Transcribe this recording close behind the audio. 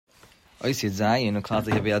Take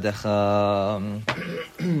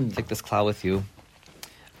this cloud with you.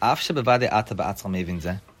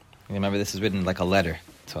 Remember, this is written like a letter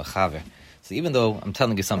to a chaver. So even though I'm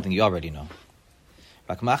telling you something you already know.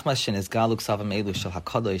 The Maggid from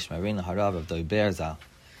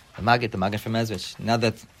Ezrich. Now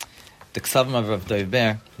that the Ksavim of Rav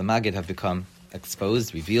Doiber, the Maggid, have become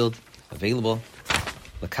exposed, revealed, available,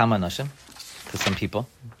 L'kama Nashim, to some people,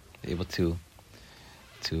 they're able to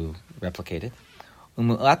replicate it. How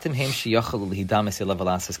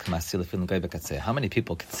many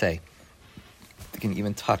people could say they can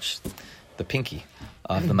even touch the pinky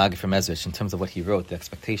of the Maggid from Ezrich in terms of what he wrote, the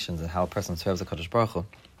expectations, and how a person serves the Kadosh Baruch Hu?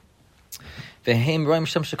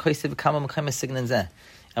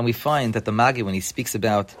 And we find that the Maggid, when he speaks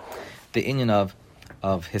about the inyan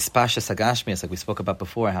of his Pashas Hagashmias, like we spoke about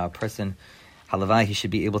before, how a person, halavai, he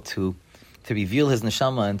should be able to reveal his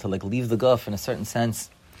neshama and to leave the guf in a certain sense.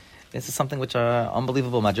 This is something which are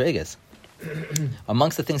unbelievable madrigas.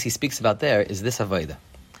 Amongst the things he speaks about there is this avodah.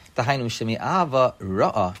 That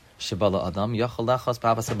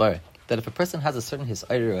if a person has a certain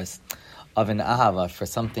hisayrus of an ahava for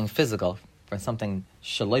something physical, for something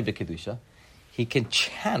shaloi b'kedusha, he can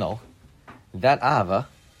channel that ahava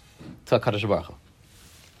to a Kadosh Baruch Hu.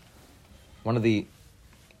 One of the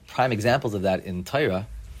prime examples of that in Torah,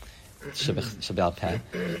 Shabbat Peh,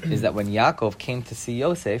 is that when Yaakov came to see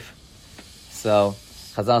Yosef, so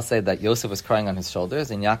Chazal say that Yosef was crying on his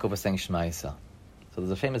shoulders and Yaakov was saying Shema Yisrael. So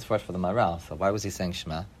there's a famous verse for the Maral. So why was he saying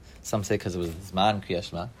Shema? Some say because it was Zman Kriya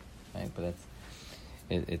Shema, right? But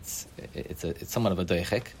it's somewhat of a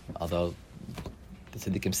doichik, although the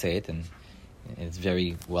tzaddikim say it and it's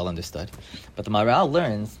very well understood. But the Maral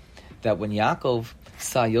learns that when Yaakov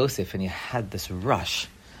saw Yosef and he had this rush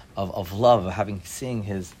of love, of seeing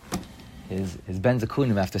his Ben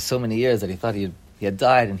Zakunim after so many years that he thought he had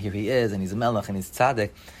died, and here he is, and he's a melech, and he's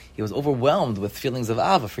tzaddik, he was overwhelmed with feelings of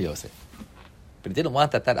ava for Yosef. But he didn't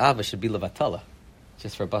want that ava should be levatala,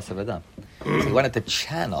 just for basar v'dam. So he wanted to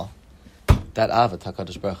channel that ava to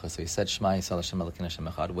HaKadosh Baruch Hu. So he said Shema Yisrael Hashem Elokeinu Hashem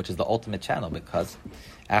Echad, which is the ultimate channel, because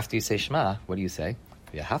after you say Shema, what do you say?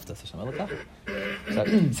 V'yahavta Hashem Elokeinu. So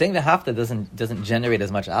saying v'yahavta doesn't generate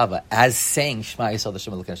as much ava as saying Shema Yisrael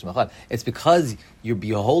Hashem Elokeinu Hashem Echad. It's because you're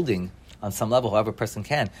beholding on some level, however a person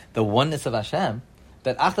can, the oneness of Hashem.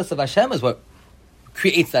 That achdas of Hashem is what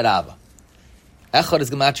creates that ava. Echad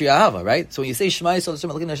is gematria ava, right? So when you say Shema Yisrael Hashem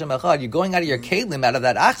Elokeinu Hashem Echad, you're going out of your kelim, out of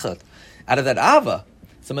that achad, out of that ava.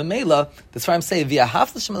 So Mamela, that's why I'm saying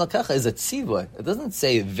v'yahavta Hashem Elokecha is a tzivah. It doesn't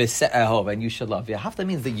say v'se'ehov and you should love. V'yahavta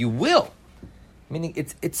means that you will, meaning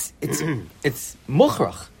it's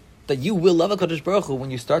mukhrach, that you will love HaKadosh Baruch Hu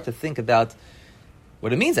when you start to think about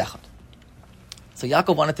what it means echad. So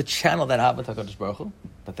Yaakov wanted to channel that ava to HaKadosh Baruch Hu,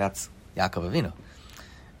 but that's Yaakov Avinu.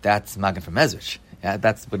 That's Magen from Ezrich. Yeah,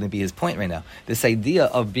 that's going to be his point right now. This idea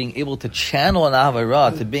of being able to channel an ava ra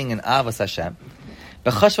to being an ava Hashem.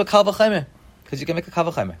 Because you can make a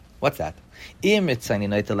kal v'chomer. What's that? The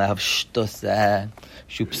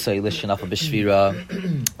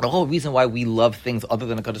whole reason why we love things other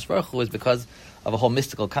than a Kadosh Baruch Hu is because of a whole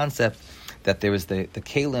mystical concept that there was the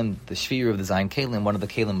kelim, the shvira of the Zayin kelim. One of the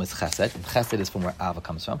kelim was chesed, and chesed is from where ava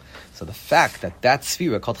comes from. So the fact that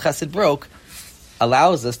shvira called chesed broke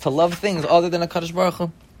allows us to love things other than a Kadosh Baruch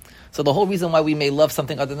Hu. So the whole reason why we may love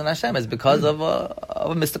something other than Hashem is because of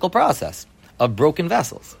a mystical process of broken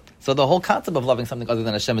vessels. So the whole concept of loving something other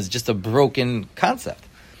than Hashem is just a broken concept.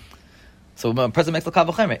 So when a person makes the kal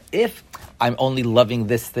v'chomer, if I'm only loving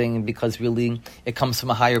this thing because really it comes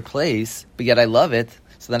from a higher place, but yet I love it,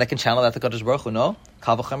 so then I can channel that to Kadosh Baruch Hu. No,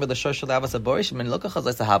 kal v'chomer l'shor shel avas haborish min lokachas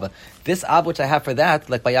le'sahava. This av which I have for that,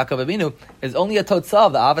 like by Yaakov Avinu, is only a totzah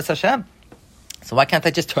of the avas Hashem. So why can't I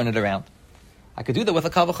just turn it around? I could do that with a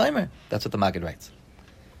kal v'chomer. That's what the Maggid writes.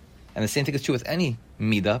 And the same thing is true with any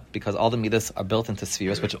midah, because all the midas are built into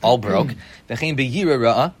spheres, which all broke. If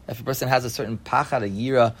a person has a certain pachad, a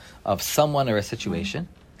yira of someone or a situation,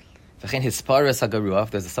 if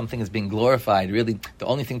there's something is being glorified, really the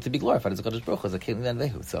only thing to be glorified is a Kadosh Baruch Hu, is a kelim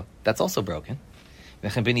ve'nehu. So that's also broken.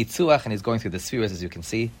 And he's going through the spheres, as you can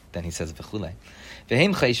see. Then he says v'chulei.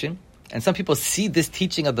 And some people see this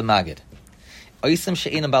teaching of the Maggid.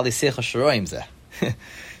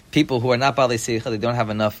 People who are not Baalei Seicha, they don't have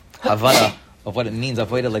enough Havana of what it means,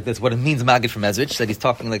 avoided like this, what it means Maggid from Ezrich, that he's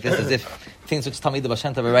talking like this as if things which Talmid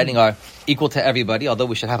B'Shem Tov are writing are equal to everybody, although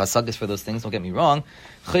we should have hasagas for those things, don't get me wrong.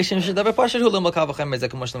 So the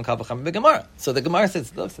Gemara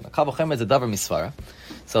says, listen, a kal v'chomer is a davar misvara.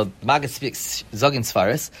 So Maggid speaks Zogin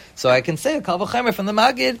Svaris, so I can say a kal v'chomer from the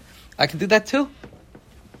Maggid, I can do that too.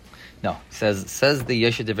 No, says the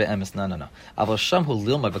Yosher Divrei Emes. No. Aval sham hu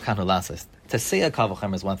lilma v'kan hu lasis. To say a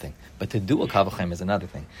kavachem is one thing, but to do a kavachem is another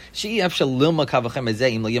thing. She'ef shel lilma kavachem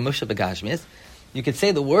zeim l'yamusha b'gashmis. You could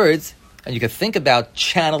say the words and you could think about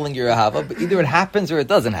channeling your ahava, but either it happens or it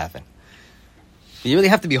doesn't happen. You really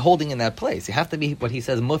have to be holding in that place. You have to be what he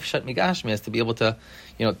says mufshat migashmis to be able to,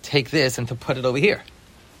 take this and to put it over here.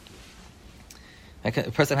 Like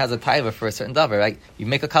a person has a taiva for a certain davar, right? You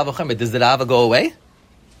make a kavachem, but does the dava go away?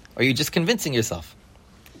 Or are you just convincing yourself?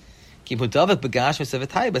 If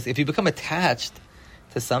you become attached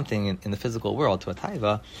to something in the physical world, to a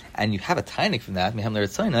taiva, and you have a tainik from that,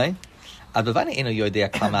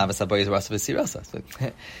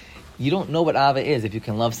 you don't know what ava is if you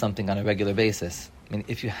can love something on a regular basis. I mean,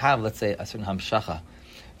 if you have, let's say, a certain hamshacha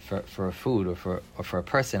for a food or for a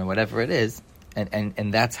person or whatever it is,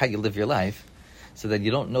 and that's how you live your life, so that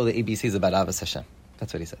you don't know the ABCs about Avos Hashem.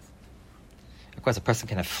 That's what he says. Of course, a person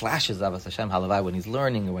can have flashes of Avos Hashem, halavai, when he's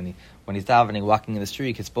learning or when he's davening, walking in the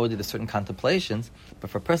street, exposed to certain contemplations. But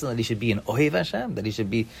for a person that he should be an Ohev Hashem, that he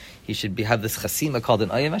should have this chasima called an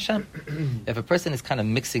Ohev Hashem. If a person is kind of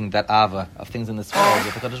mixing that ava of things in this world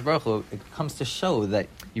with the Kadosh Baruch Hu, it comes to show that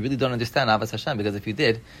you really don't understand Avos Hashem, because if you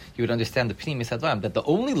did, you would understand the Pnimis Hadvarim, that the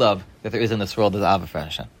only love that there is in this world is ava for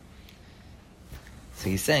Hashem. So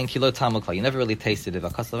he's saying, Kilo Tamukla, you never really tasted it.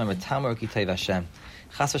 Person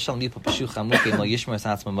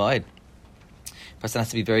has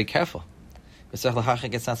to be very careful. Person has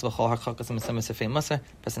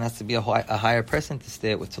to be a higher person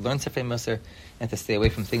to learn Sefei Musar and to stay away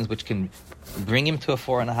from things which can bring him to a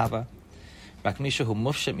foreign ahava.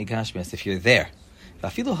 If you're there,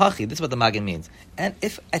 this is what the Magen means. And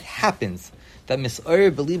if it happens that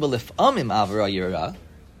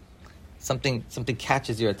something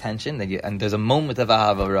catches your attention, and there's a moment of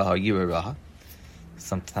ahava yirah.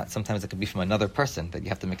 Sometimes it could be from another person that you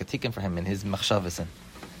have to make a tikkun for him in his machshavas.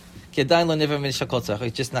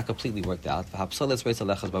 It's just not completely worked out.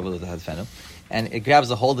 And it grabs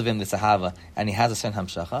a hold of him, this ahava, and he has a certain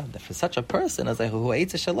hamshacha. For such a person, that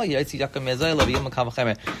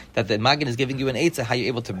the Magen is giving you an eitzah, how you're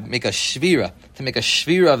able to make a shvira,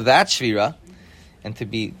 of that shvira, and to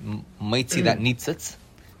be moitzi that nitzitz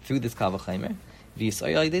through this kavachaymer,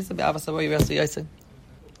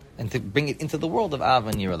 and to bring it into the world of Ava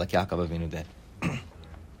and Yira, like Yaakov Avinu did.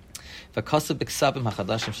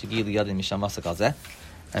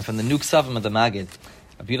 And from the new Ksavim of the Magid,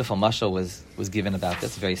 a beautiful mashal was given about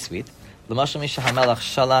this, very sweet. So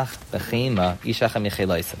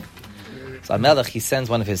Amelech, he sends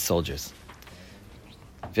one of his soldiers.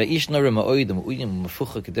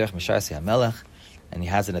 And he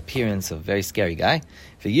has an appearance of a very scary guy.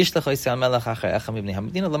 So he sends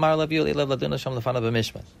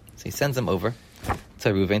him over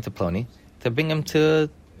to Ruvain, to Ploni, to bring him to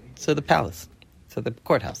the palace, to the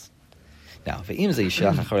courthouse. Now, so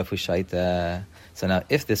now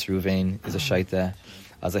if this Ruvain is a shaita,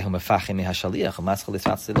 so he's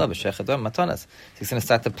going to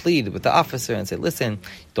start to plead with the officer and say, listen,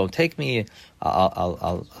 don't take me,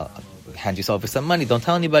 I'll hand you over some money, don't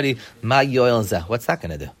tell anybody, what's that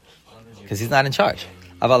going to do? Because he's not in charge.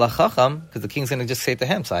 Because the king's going to just say to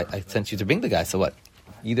him, so I sent you to bring the guy, so what?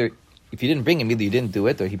 Either, if you didn't bring him, either you didn't do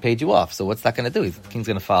it, or he paid you off, so what's that going to do? The king's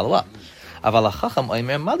going to follow up. Why am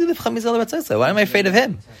I afraid of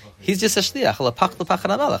him? He's just a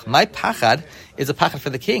shliach. My pachad is a pachad for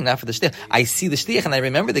the king, not for the shliach. I see the shliach and I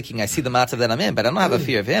remember the king. I see the matzav that I'm in, but I don't have a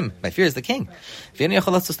fear of him. My fear is the king. He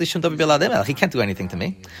can't do anything to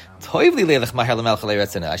me.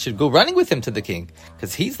 I should go running with him to the king,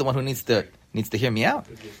 because he's the one who needs to hear me out.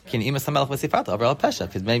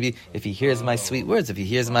 Because maybe if he hears my sweet words, if he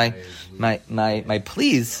hears my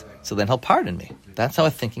pleas, so then he'll pardon me. That's how a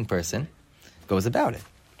thinking person goes about it.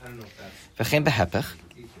 Like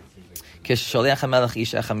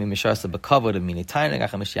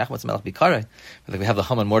we have the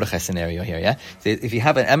Haman Mordechai scenario here, yeah? So if you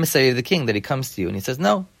have an emissary of the king that he comes to you and he says,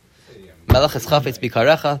 no, Melech is chafetz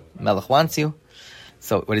bikarecha, Melech wants you.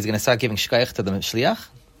 So what, he's going to start giving shkayach to the shliach?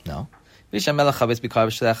 No. He's going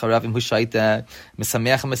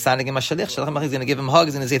to give him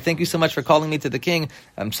hugs and say, thank you so much for calling me to the king.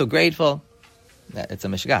 I'm so grateful. It's a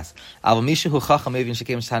mishgas.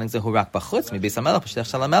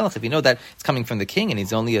 If you know that it's coming from the king and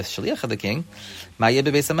he's only a shliach of the king, why am I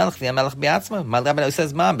going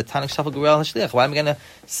to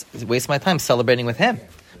waste my time celebrating with him?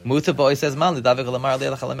 I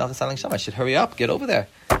should hurry up, get over there,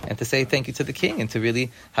 and to say thank you to the king and to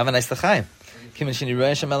really have a nice l'chaim. Because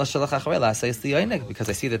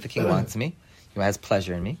I see that the king wants me, he has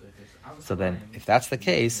pleasure in me. So then, if that's the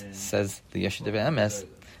case, says the Yosher Divrei Emes,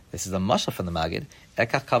 This is a mashal from the Magid.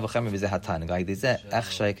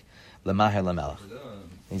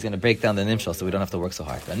 He's going to break down the nimshal so we don't have to work so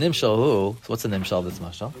hard. A nimshal who? So what's a nimshal of this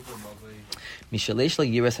mashal?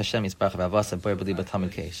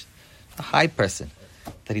 A high person,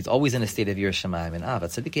 that he's always in a state of Yosher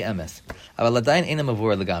Divrei Emes.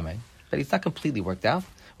 But he's not completely worked out.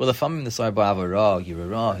 Well, the famim the soar ba'avara,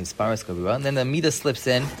 yirara, his paras kavira, and then the midah slips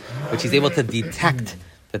in, which he's able to detect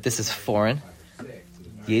that this is foreign.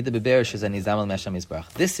 This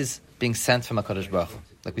is being sent from HaKadosh Baruch Hu.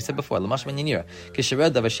 Like we said before, if it's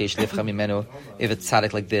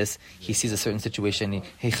tzaddik like this, he sees a certain situation,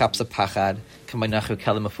 he chaps a pachad,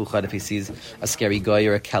 if he sees a scary guy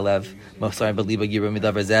or a kelev,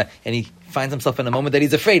 and he finds himself in a moment that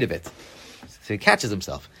he's afraid of it. So he catches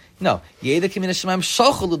himself. No. This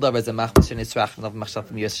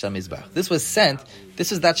was sent,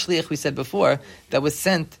 this is that shliach we said before, that was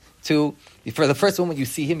sent to, for the first moment you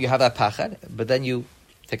see him, you have that pachad, but then you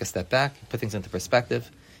take a step back, you put things into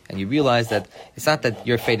perspective, and you realize that it's not that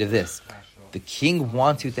you're afraid of this. The king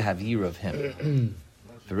wants you to have yira of him.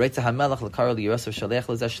 The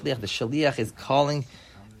shaliach is calling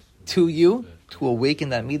to you to awaken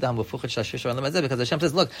that midah, because Hashem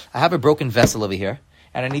says, look, I have a broken vessel over here,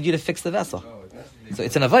 and I need you to fix the vessel. So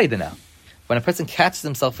it's an avodah now. When a person catches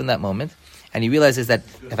himself in that moment, and he realizes that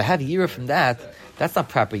if I have yira from that, that's not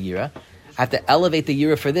proper yira. I have to elevate the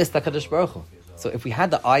yira for this, HaKadosh Baruch Hu. So if we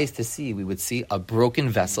had the eyes to see, we would see a broken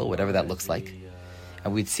vessel, whatever that looks like.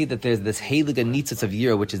 And we'd see that there's this heilige nitzitz of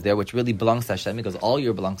yira, which is there, which really belongs to Hashem, because all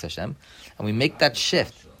yira belongs to Hashem. And we make that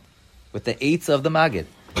shift with the eights of the Magid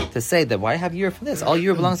to say that why have yira from this? All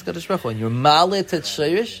yira belongs to Kadosh Baruch Hu. And you're malit to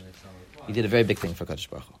shirish, you did a very big thing for Kadosh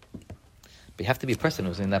Baruch Hu. But you have to be a person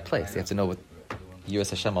who's in that place. You have to know what yiras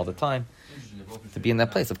Hashem all the time to be in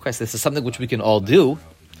that place. Of course, this is something which we can all do,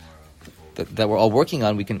 that we're all working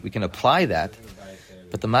on. We can apply that.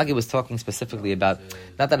 But the Magid was talking specifically about,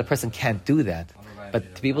 not that a person can't do that,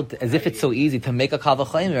 but to be able to, as if it's so easy to make a kal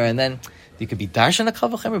v'chomer, and then you could be darshan a kal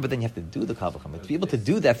v'chomer, but then you have to do the kal v'chomer. To be able to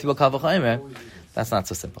do that through a kal v'chomer, that's not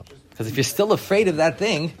so simple. Because if you're still afraid of that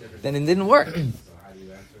thing, then it didn't work.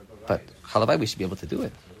 But halavai, we should be able to do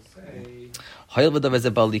it. That's the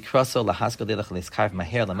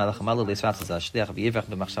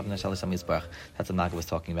Magid was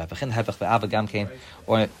talking about.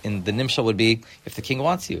 Or in the nimshal would be, if the king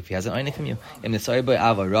wants you, if he has an oynik from you. If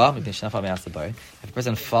a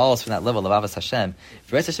person falls from that level of avas Hashem,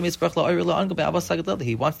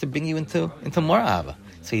 he wants to bring you into more ava.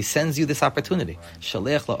 So he sends you this opportunity. So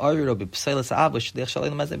he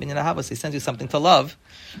sends you something to love,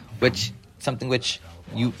 something which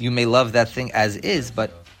you may love that thing as is,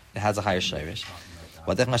 but it has a higher shirish.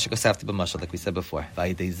 Like we said before. Speak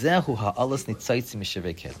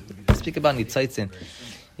about nitzaitzin.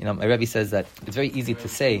 My Rebbe says that it's very easy to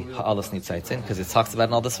say ha'alas nitzaitzin because it talks about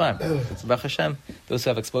in all the svarim. It's Baruch Hashem. Those who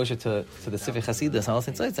have exposure to the Sifrei Chasidus, ha'alas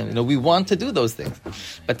nitzaitzin. We want to do those things,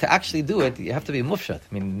 but to actually do it, you have to be mufshat.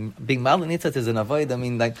 Being mal nitzatz is an avoid.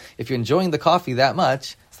 Like if you're enjoying the coffee that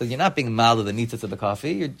much, so you're not being mal of the nitzatz of the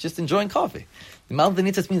coffee. You're just enjoying coffee. The mal of the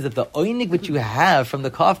nitzatz means that the oinig which you have from the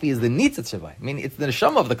coffee is the nitzatz shavai. It's the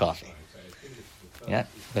neshama of the coffee. Yeah,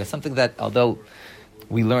 but it's something that although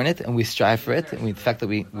we learn it and we strive for it, and the fact that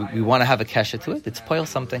we want to have a kesha to it, it's spoil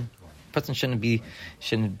something. A person shouldn't be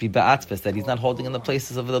ba'atzvus that he's not holding in the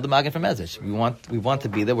places of the Magen from Ezra. We want to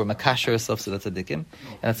be there. We're makasher ourselves to the tzaddikim, and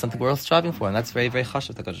that's something we're all striving for, and that's very, very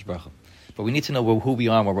chashuv to Kadosh Baruch Hu. But we need to know who we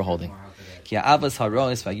are and what we're holding. If a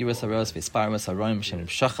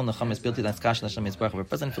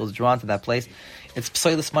person feels drawn to that place, it's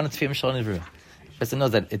psoilus man tefim shalom nivru. The person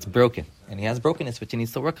knows that it's broken, and he has brokenness which he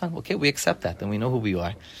needs to work on. Okay, we accept that, and we know who we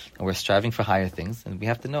are, and we're striving for higher things, and we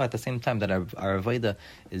have to know at the same time that our avodah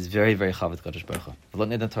is very, very chavet Kadosh Baruch Hu.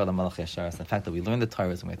 The fact that we learn the Torah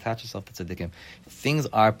and we attach ourselves to tzaddikim, things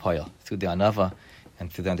are poil through the anava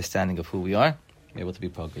and through the understanding of who we are. We're able to be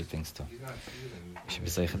poil great things too. We should be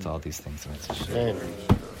zeichet to all these things.